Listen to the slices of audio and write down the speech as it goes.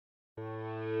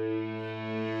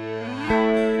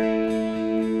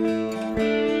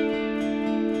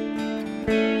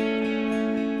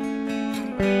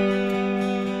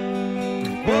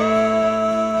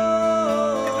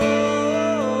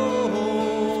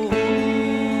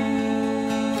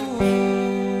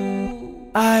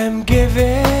I'm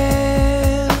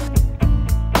giving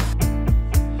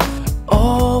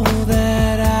all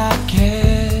that I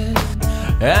can,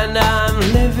 and I'm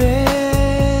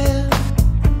living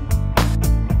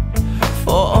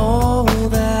for all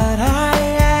that I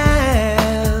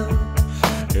am.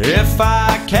 If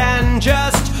I can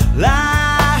just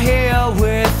lie here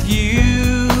with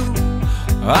you,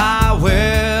 I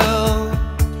will.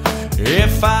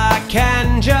 If I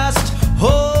can just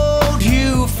hold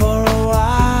you for a while,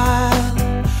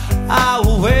 I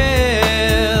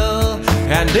will.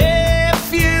 And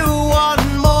if you want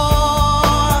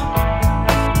more,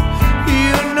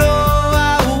 you know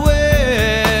I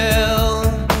will.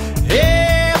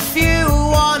 If you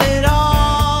want it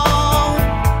all,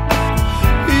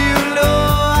 you know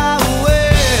I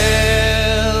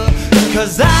will.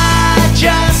 'Cause I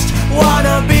just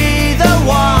wanna be the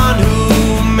one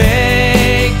who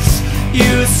makes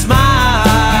you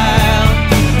smile,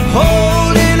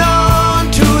 holding on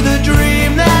to the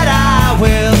dream that I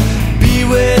will be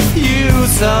with you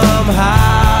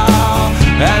somehow.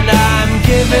 And I'm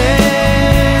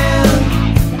giving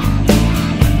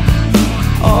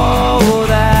all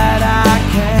that I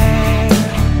can,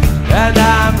 and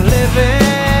I'm living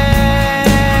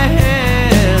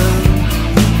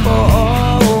for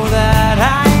all that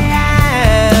I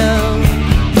am.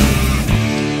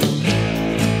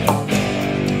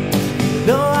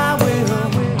 No, I will.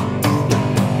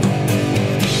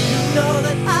 You know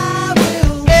that I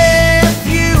will. If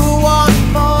you want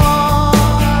more,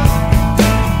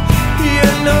 you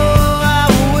know I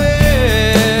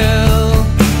will.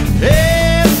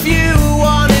 If you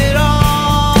want it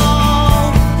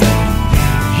all,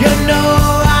 you know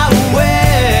I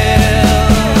will.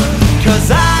 'Cause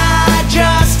I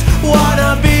just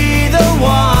wanna be the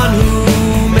one who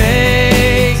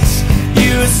makes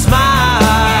you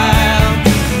smile,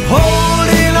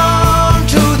 holding on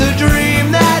to the dream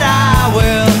that I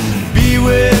will be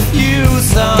with you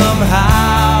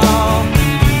somehow.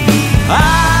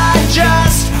 I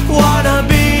just wanna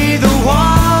be the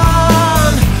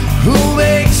one who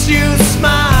makes you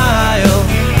smile,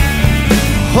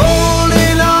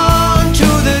 holding on to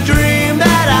the dream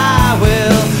that I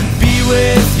will be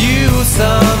with you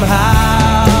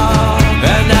somehow.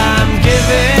 And I'm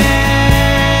giving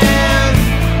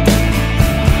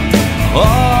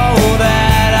all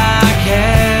that I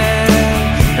can,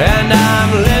 and